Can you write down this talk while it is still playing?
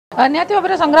निहाती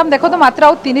भाव संग्राम देखो तो मात्र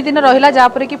आउ 3 दिन रहा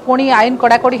जहाँपर कि पुणी आईन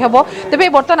कड़ाकड़ी हम तेज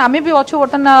बर्तमान आम भी अच्छु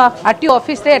बर्तमान आरटीओ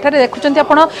ऑफिस रे एठारे देखुं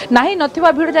आप नहीं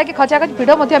नथिबा भिड़ जाकि खचाखच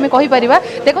भिड़ कहीपर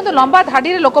देखो लंबा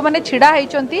धाड़ी लोक मैंने छिड़ा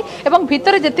होती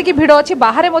भितर जी भिड़ अच्छी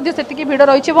बाहर से भिड़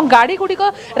रही गाड़ी गुड़िक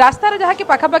रास्तार जहाँकि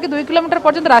पाखापाखि 2 किलोमीटर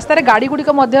पर्यंत रास्तार गाड़ी गुड़िक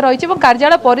रही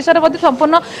कार्यालय परिसर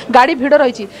संपूर्ण गाड़ी भिड़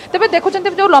रही तेज देखुं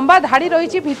जो लंबा धाड़ी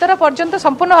रही भीतर पर्यंत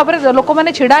संपूर्ण भाव में लोक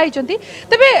मैंने छिड़ा होती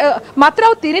तेज मात्र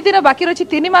आउ 3 दिन बाकी रही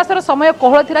 3 मासर समय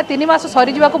कोहल था 3 मास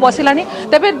सरी जावाक बसिलानी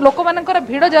तेबे लोक मानकर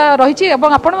भिड़ रही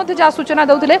आपण जहाँ सूचना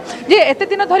दौले जे एते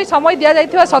दिन धरी समय दि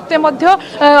जाइथिबा सत्वे मध्य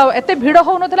एते भिड़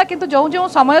हो नथला किंतु जो जो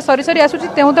समय सरी सरी आसुची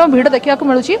तेउ तेउ भिड़ देखा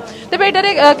मिलूची तेबे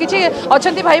एटारे किछि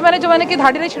अछंती भाई माने जो माने कि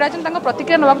धाड़ी रे छिड़ा छन तांको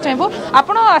प्रतिक्रिया नबाक चाहिबो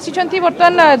आपण आसीछंती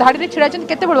वर्तमान धाड़ी रे छिड़ा छन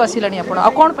केते बेलु आसिलानी आपण आ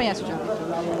कोन पई आसीछंती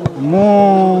मु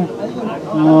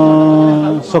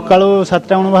सकाळो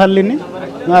 7टा मन बाहरलिनी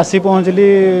आसी पहुँचली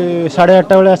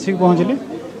 8:30 बेले आसिक पहुँचली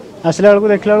आसला बेलू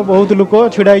देखला बहुत लोक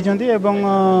छिड़ा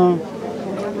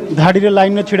धाड़ी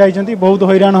लाइन में छिड़ा बहुत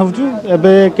हैरान होचु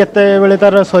एबे केते बेले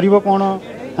तार सरीबो कोन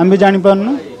हम भी जानि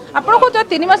पारनु आपन को जो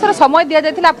 3 मासर समय दिया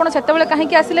जायतिला आपन सेते बेले काहे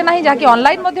कि आसिले नाही जाकि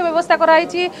ऑनलाइन मध्ये व्यवस्था कराई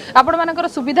छी आपन मानकर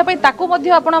सुविधा पई ताकू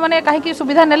मध्ये आपन माने काहे कि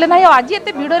सुविधा नेले नाही आज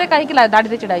एते भिड़ रे काहे कि दाड़ी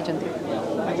रे छिड़ाई छथि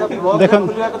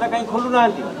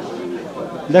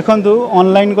देखंतु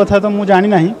ऑनलाइन कथा तो मु जानि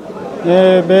नाही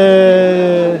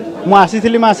मु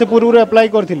आसी मासे पूर्व अप्लाई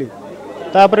करी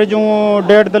तापर जो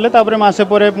डेट देले तापर मासे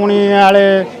पर पुणी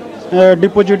आले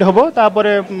डिपोजिट हम तापर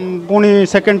पुणी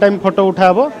सेकेंड टाइम फोटो उठा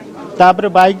हम तापर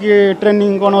बाइक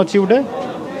ट्रेनिंग कौन अच्छी गोटे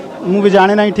मु भी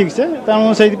जाने ना ठीक से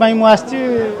तेणु से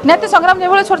निहत संग्राम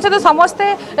जो छोट छोट समस्ते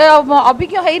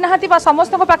अभिज्ञ होना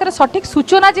समस्त पाखे सठिक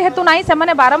सूचना जेहेतु ना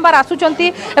से बारंबार आसुंच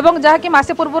जहाँकि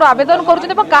मसे पूर्व आवेदन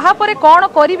कर कौन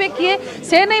करेंगे किए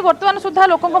से नहीं बर्तमान सुधा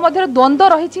लोक द्वंद्व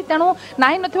रही तेणु ना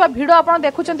ना भिड़ आप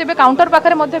देखुं काउंटर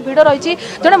पाखे भिड़ रही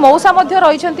जड़े मौसा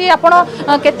रही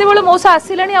आपत मौसा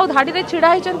आसिले धाड़ी में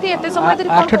छिड़ा होती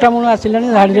 8टा मन आसिले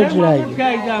धाड़ी में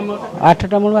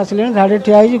 8टा मन आसिले धाड़ी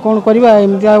ठिया कौन करवा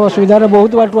एमती असुविधा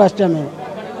बहुत बाटू आसमें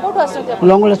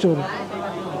लंगलेश्वर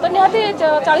तो निहाती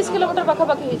 40 किलोमीटर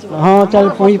पाखापाखि हाँ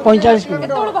 45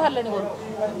 किलोमीटर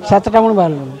 7टा मन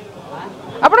बाहर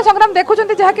आप संग्राम देखुं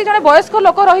जहाँकि जड़े वयस्क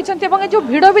लोक रही जो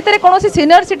भिड़ भितर कौन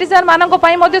सीनियर सिटीजन मानी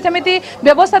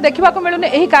व्यवस्था देखा मिलूनी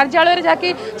यही कार्यालय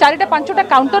जहाँकि 4-5टा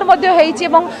काउंटर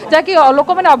जहाँकि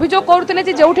लोक मैंने अभियोग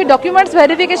करते जो डॉक्यूमेंट्स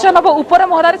वेरिफिकेशन हम ऊपर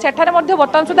महलार सेठारे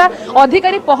बर्तमान सुधा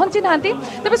अधिकारी पहुंची ना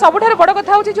तेज सबुठ बड़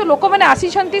कथा हूँ जो लोक मैंने आसी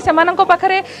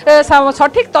पाखे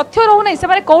सठिक तथ्य रोना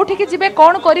से कौटिकी जी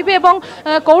कौन करेंगे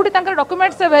कौटी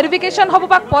डॉक्यूमेंट्स वेरिफिकेशन हम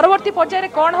परवर्ती पर्यायर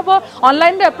कौन हम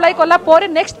ऑनलाइन अप्लाई कला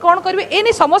नेक्स्ट कौन करेंगे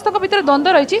समस्त भीतर द्वंद्व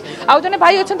रही जने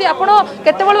भाई अच्छा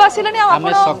केत आसिले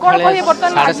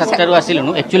 7:30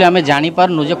 आसिलु एक्चुअली आम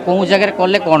जापारू जो कौन जगह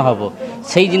कले कौन हम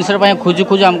से जिनस खोजु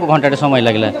खोजु आमको घंटाटे समय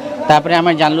लगला तापर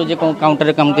आम जानलु जे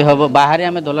काउंटर कमती हम बाहर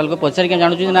आम दलाल को पचारिक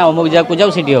जानूँ ना अमुक जगह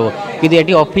जाऊ सी हम कि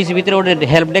ये ऑफिस भितर गोटे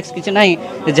हेल्प डेस्क किसी ना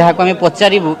जहाँ को आम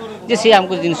पचारू जे सी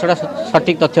आमको जिनसा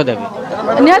सठिक तथ्य देवे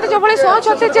निहत जो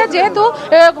सहज जेहेतु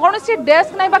कौन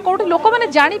डेस्क ना कौटी लोक मैंने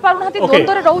जानी पारना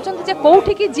द्वंद्व रोचे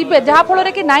कौटिकी जी जहाँफल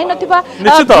कि नाई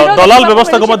निश्चित दलाल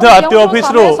व्यवस्था को आरटीओ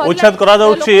ऑफिस रो उच्छेद करा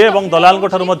जाउछि एवं दलाल को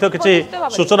ठारु मध्य किछि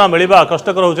सूचना मिलिबा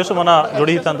कष्टकर होचे समाना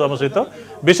जोड़ी हितांतु हम सहित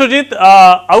विश्वजीत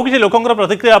आउ किछि लोकंकर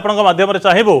प्रतिक्रिया आपनक माध्यम रे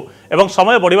चाहिबो एवं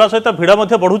समय बढ़िबा सहित भिड़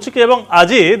मध्य बढ़ुछि कि एवं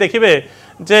आज देखिबे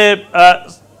जे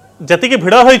जति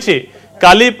भिड़ होइछि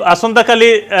काली आसंता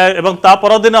काली एवं ता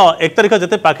पर दिन 1 तारिख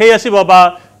जते पाखे आसीबो बा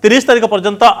 30 तारिख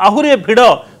पर्यंत आहुरी भिड़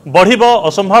बढ़िबो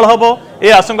असंभाल हबो ए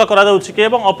आशंका करा जाउछि कि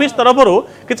एवं ऑफिस तरफरु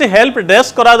किछि हेल्प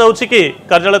डेस्क करा जाउछि कि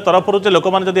कार्यालय तरफरु जे लोक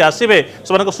माने जदी आसीबे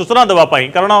सबनको सूचना देबा पई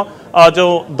कारण जो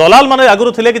दलाल माने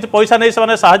आगुरु थिले किछि पैसा नै से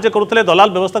माने सहायता करूथिले दलाल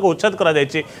व्यवस्था को उच्छेद करा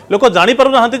जाइछि लोक जानि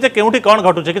पारु नाहंती जे केउठी कोन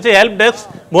घटुछि किछि हेल्प डेस्क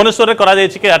भुवनेश्वर रे करा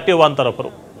जाइछि कि आरटीओ 1 तरफरु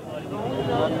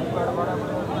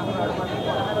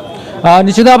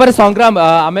निश्चित भाव में संग्राम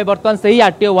आम बर्तमान से ही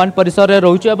आरटीओ 1 परिसर में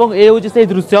रोचु ये हूँ से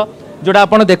दृश्य जोड़ा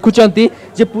आप देखुं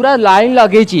जे पूरा लाइन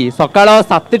लगे सकाल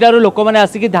 7टार लोक मैंने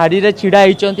आसिक धाड़ी में छिड़ा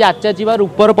होती आचार्य जीवार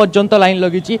ऊपर पर्यंत लाइन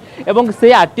लगी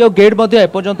से आरटीओ गेट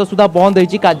एपर्यंत सुधा बंद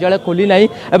होती कार्यालय खोली ना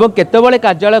केतबले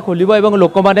कार्यालय खोल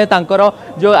लोक मैंने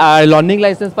जो लर्निंग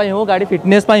लाइसेंस हो गाड़ी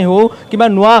फिटनेस हो कि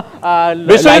नुआ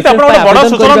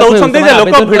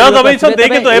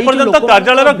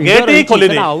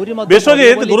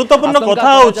गुरुत्वपूर्ण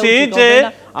कथा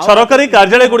सरकारी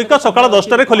कार्यालय गुड़िक सकाल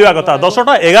 10टार खोलिया कथा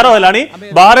 10टा 11 है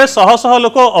बाहर शह शह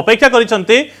लोक अपेक्षा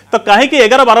करते तो कहीं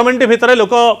 11-12 मिनिट भितर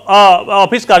लोक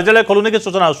ऑफिस कार्यालय खोलुने की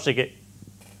सूचना आसुची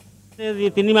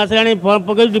 3 मास फॉर्म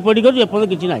पकड़ रिपोर्ट कर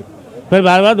किसी ना फिर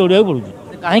बार बार दौड़ा पड़ू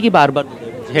कहीं बार बार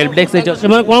हेल्प डेस्क से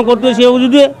कौन करते सी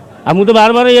बुझुए आमको तो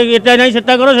बार बार एटा नहीं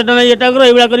सेटा करो सेटा नहीं एटा करो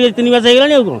एभला करी 3 मास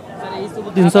हेगलानी आ कोन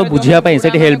जिनस बुझिया पई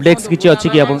सेठी हेल्प डेस्क किछि अछि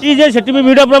कि आपन जी जे सेठी भी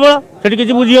भिड प्रबल सेठी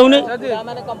किछि बुझी होउनी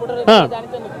हां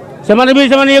सेमाने भी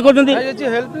सेमाने ये करजंती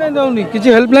हेल्पलाइन दउनी किछि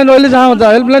हेल्पलाइन रहले जहां होता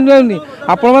हेल्पलाइन दउनी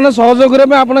आपण माने सहयोग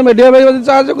करे आपण मीडिया भाई यदि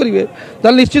सहायता करिवे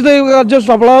त निश्चित ए कार्य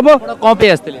सफल होबो कोन पे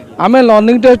आस्थिले आमे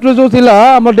लर्निंग टेस्ट जो थिला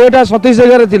हम डेट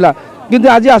 27/11 थिला किंतु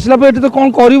आज आसला पे एठी तो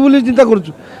कोन करी बोली चिंता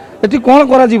करछु एठी कोन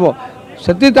करा जीवो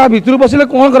सेति ता भितरु बसिले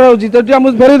कोन करा होची तेठी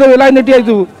हम फेरै देबे लाइन एठी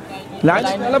आइतु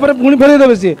लाइन आला पर पुनी फेरै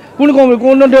देबे से पुनी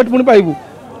कोन डेट पुनी पाइबु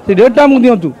से डेट ता हम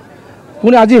दियंतु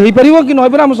पुनी आज हेई परिबो कि नय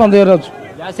पर हम संदेह रे अछु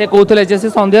से कहते से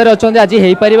संदेह अच्छा आज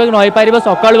हो पार कि नहीं पार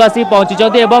सकालू आसिक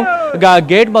पहुंची एवं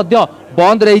गेट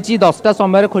बंद रही 10टा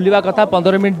समय खोलिया कथा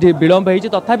 15 मिनट विलंब होती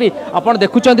तथापि आपड़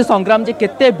देखुं संग्राम जे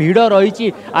केते भिड़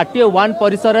रही RTO 1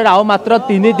 परिसर में आउ मात्र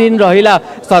 3 दिन रहा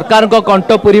सरकार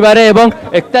कंठ पूरबार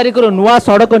 1 तारिख नुआ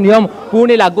सड़क नियम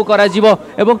पुणी लागू करा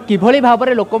किभली भाव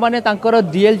में लोक मैंने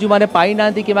डीएल जो मैंने पाई ना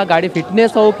कि गाड़ी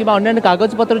फिटनेस हो कि अन्य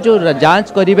कागज पत्र जो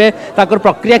जांच करेंगे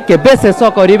प्रक्रिया केबे शेष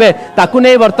करेंगे ताकू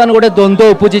नहीं बर्तमान गोटे द्वंद्व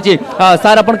उपजी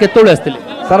सार आप केतु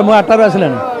सर मुझे 8 आसला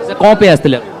कौन पे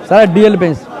आसते सर डीएल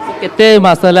पे केते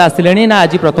मास आसिले ना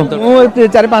आज प्रथम मुझे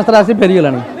 4-5 थर आसी फेरीगला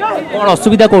कौन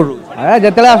असुविधा कौन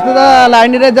जिते आसता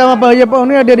लाइन रे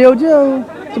पाऊनी डेरी हो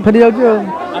फेरी जाऊँ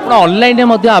आप ऑनलाइन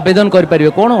आवेदन करेंगे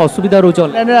कौन असुविधा रोचे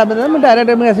आवेदन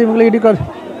डायरेक्ट आसी कर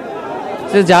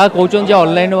से जहाँ कहते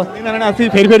ऑनलाइन आसी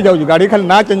फेरी फेरी जाऊँ गाड़ी खाली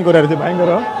ना चेंज कर भाई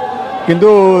किंतु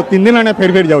 3 दिन आने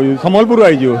फेरी फेरी जाऊँ संबलपुर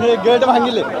आई गेट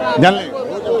भांगिले जानले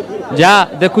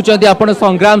जहाँ देखुं आप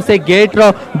संग्राम से गेट रो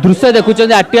दृश्य देखुं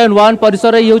RTO 1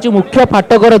 परिसर ये हूँ मुख्य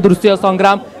फाटकर दृश्य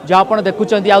संग्राम जहाँ आप देखुं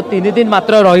आउ 3 दिन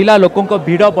मात्र रहा लोकों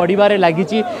भिड़ बढ़िबारे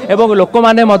लगी लोक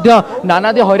मैंने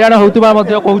नानादी हैरान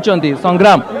होता कहते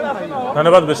संग्राम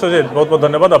धन्यवाद विश्वजीत बहुत बहुत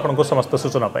धन्यवाद आपको समस्त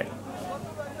सूचना पाई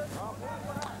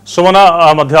सुमना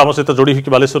आम सहित जोड़ी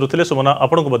बालेश्वर थे सुमना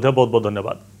आपको बहुत बहुत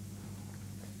धन्यवाद।